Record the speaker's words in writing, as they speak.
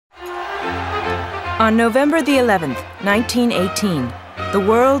On November the 11th, 1918, the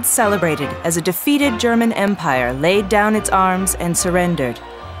world celebrated as a defeated German empire laid down its arms and surrendered.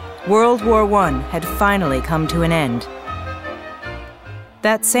 World War I had finally come to an end.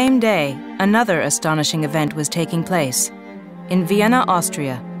 That same day, another astonishing event was taking place. In Vienna,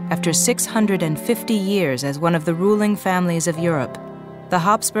 Austria, after 650 years as one of the ruling families of Europe, the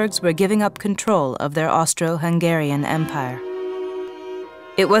Habsburgs were giving up control of their Austro-Hungarian empire.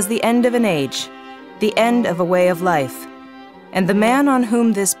 It was the end of an age, the end of a way of life, and the man on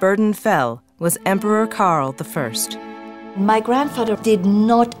whom this burden fell was Emperor Karl I. My grandfather did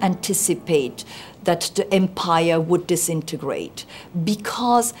not anticipate that the empire would disintegrate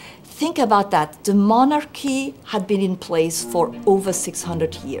because, think about that, the monarchy had been in place for over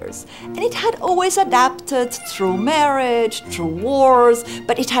 600 years. And it had always adapted through marriage, through wars,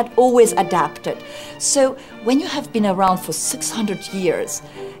 but it had always adapted. So when you have been around for 600 years,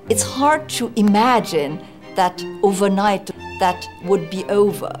 it's hard to imagine that overnight that would be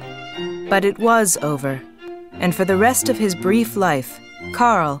over. But it was over. And for the rest of his brief life,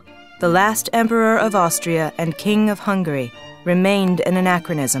 Karl, the last emperor of Austria and king of Hungary, remained an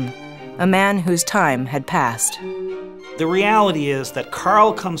anachronism, a man whose time had passed. The reality is that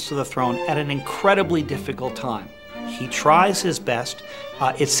Karl comes to the throne at an incredibly difficult time. He tries his best.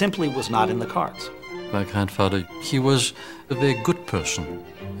 It simply was not in the cards. My grandfather, he was a very good person,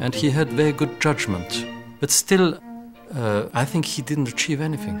 and he had very good judgment. But still, I think he didn't achieve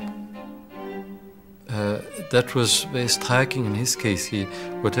anything. That was very striking in his case.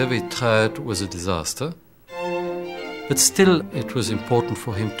 Whatever he tried was a disaster. But still, it was important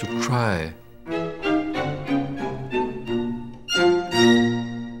for him to try